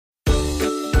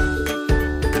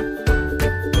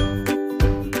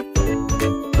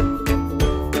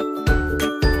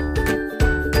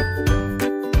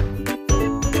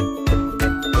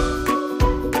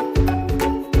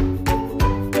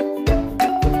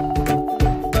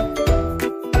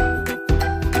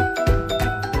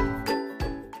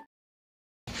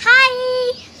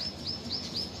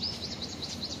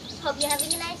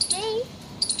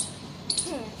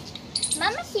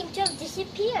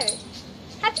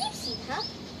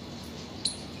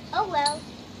Oh well,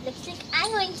 looks like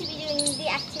I'm going to be doing the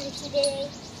activity today.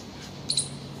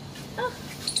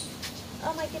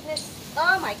 Oh my goodness.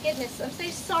 Oh my goodness. I'm so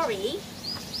sorry.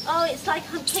 Oh, it's like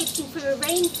I'm taking through a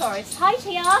rainforest. Hi,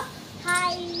 Tia.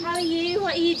 Hi. How are you?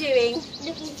 What are you doing?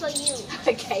 Looking for you.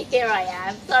 Okay, here I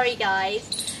am. Sorry,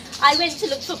 guys. I went to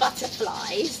look for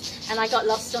butterflies and I got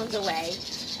lost on the way.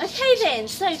 Okay then,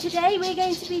 so today we're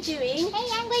going to be doing... Hey,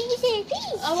 I'm going to say a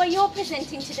piece. Oh, well, you're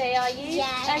presenting today, are you?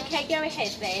 Yeah. Okay, go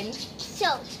ahead then.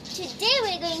 So, today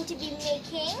we're going to be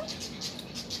making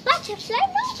butterfly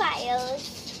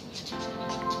mobiles.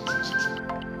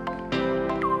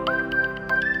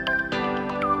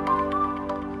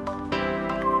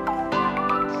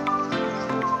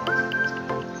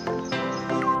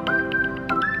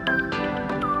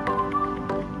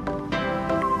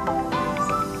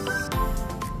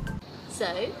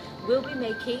 So, we'll be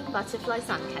making butterfly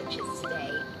sun catchers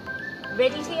today.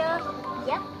 Ready, Tia?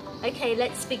 Yep. Okay,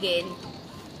 let's begin.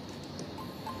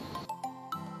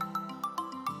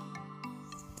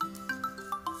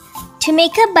 To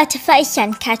make a butterfly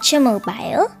sun catcher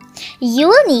mobile, you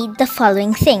will need the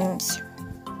following things: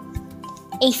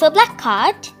 A4 black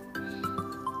card,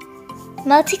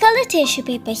 multicolored tissue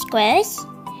paper squares,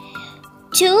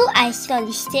 2 ice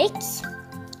lolly sticks,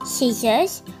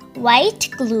 scissors,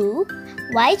 white glue,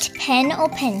 white pen or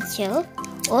pencil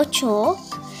or chalk,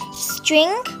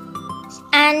 string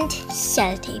and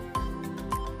sellotape.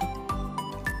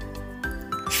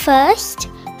 First,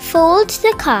 fold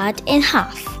the card in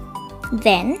half.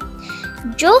 Then,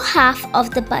 draw half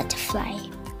of the butterfly.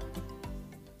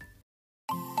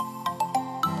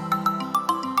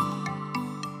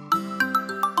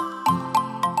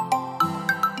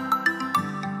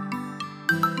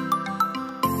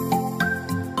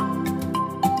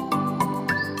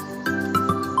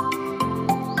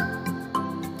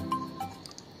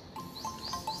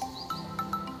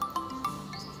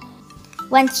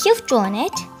 Once you've drawn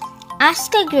it,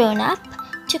 ask a grown-up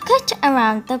to cut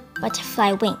around the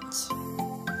butterfly wings.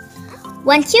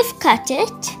 Once you've cut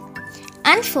it,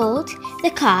 unfold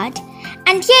the card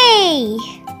and yay!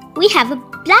 We have a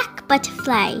black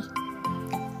butterfly.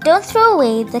 Don't throw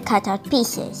away the cut-out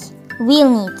pieces.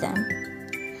 We'll need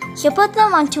them. So put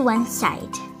them onto one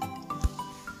side.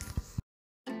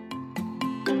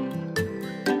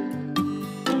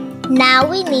 Now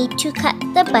we need to cut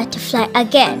the butterfly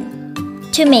again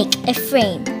to make a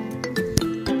frame.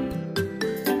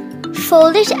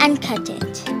 Fold it and cut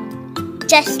it,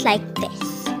 just like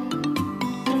this.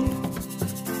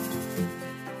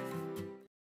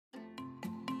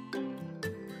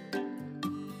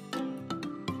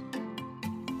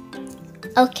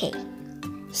 Okay,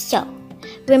 so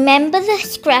remember the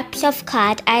scraps of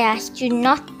card I asked you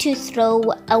not to throw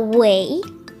away?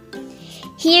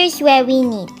 Here's where we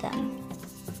need them.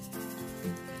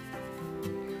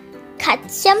 Cut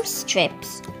some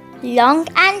strips, long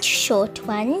and short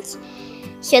ones,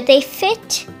 so they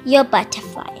fit your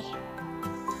butterfly.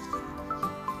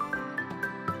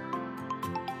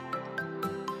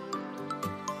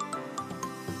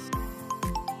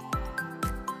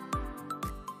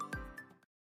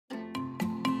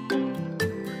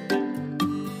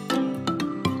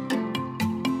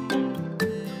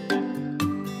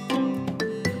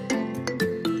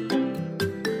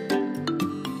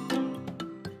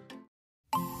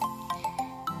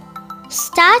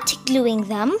 Start gluing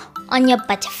them on your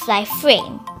butterfly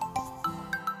frame.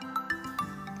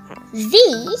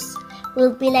 These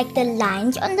will be like the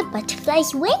lines on the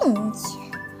butterfly's wings.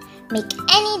 Make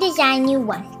any design you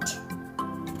want.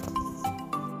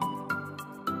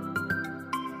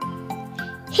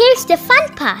 Here's the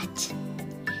fun part: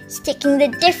 sticking the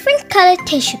different colored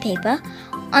tissue paper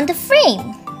on the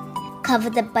frame. Cover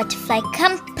the butterfly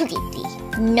completely,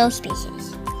 no spaces.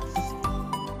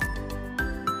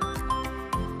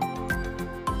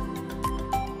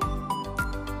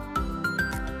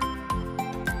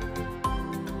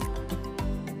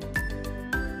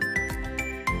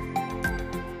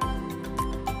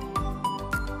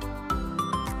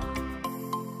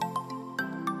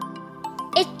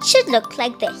 It should look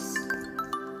like this.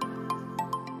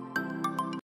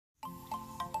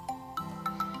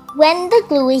 When the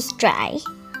glue is dry,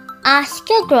 ask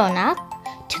your grown-up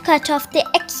to cut off the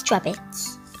extra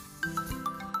bits.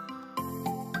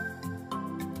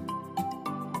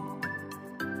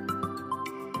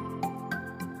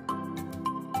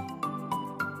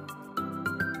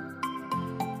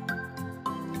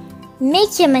 Make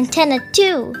some antenna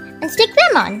too and stick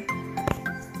them on.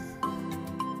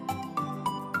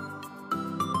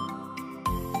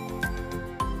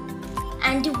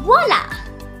 And voila!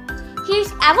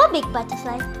 Here's our big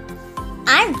butterfly.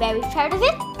 I'm very proud of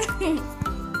it.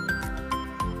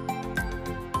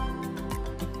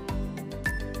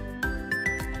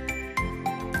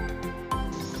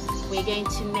 we're going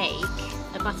to make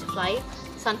a butterfly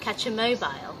suncatcher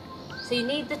mobile. So you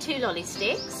need the 2 lolly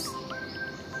sticks,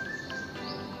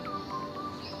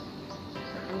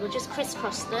 and we'll just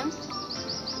crisscross them.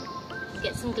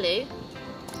 Get some glue.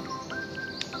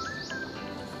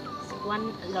 So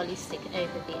 1 lolly stick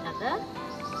over the other.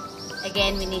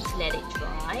 Again, we need to let it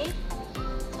dry.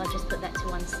 So I'll just put that to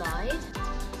one side.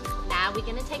 Now we're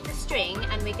going to take the string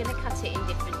and we're going to cut it in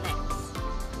different lengths.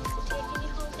 So Tia, can you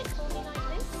hold it for me like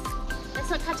this? Let's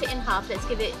not cut it in half, let's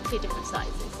give it 2 different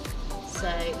sizes. So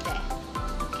there.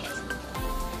 Okay.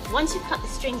 Once you've cut the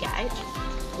string out,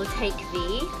 we'll take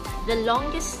the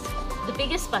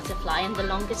biggest butterfly and the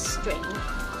longest string.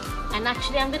 And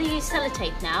actually I'm going to use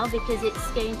sellotape now because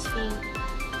it's going to be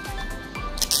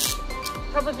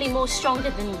probably more stronger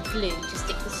than glue to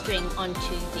stick the string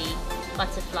onto the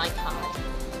butterfly card.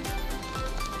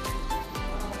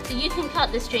 So you can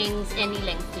cut the strings any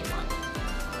length you want.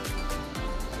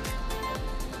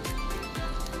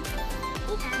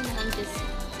 And I'm just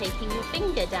taking your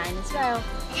finger down as well.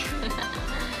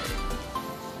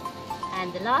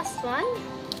 And the last one,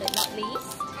 but not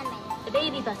least, the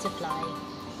baby butterfly.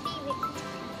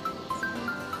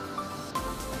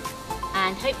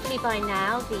 And hopefully by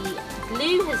now the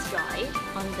glue has dried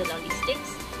on the lolly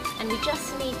sticks and we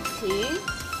just need to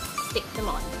stick them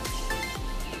on.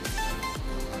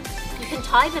 You can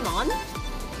tie them on.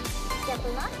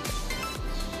 Double knot.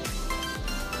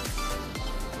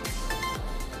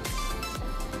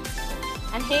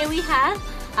 And here we have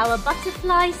our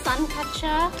butterfly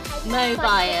suncatcher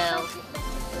mobile.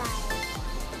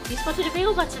 You spotted a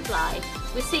real butterfly.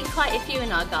 We're seeing quite a few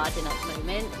in our garden at the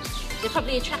moment. They're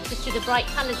probably attracted to the bright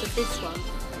colours of this one.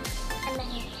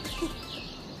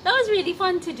 That was really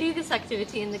fun to do this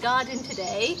activity in the garden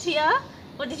today. Tia,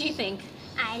 what did you think?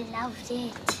 I loved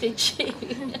it. Did you?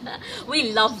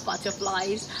 We love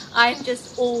butterflies. I'm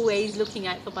just always looking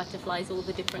out for butterflies, all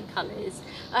the different colours.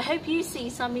 I hope you see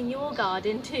some in your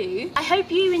garden too. I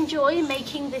hope you enjoy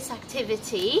making this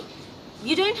activity.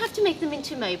 You don't have to make them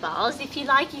into mobiles. If you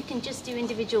like, you can just do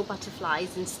individual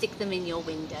butterflies and stick them in your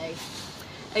window.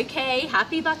 Okay,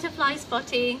 happy butterfly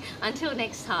spotting. Until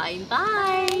next time,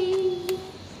 bye.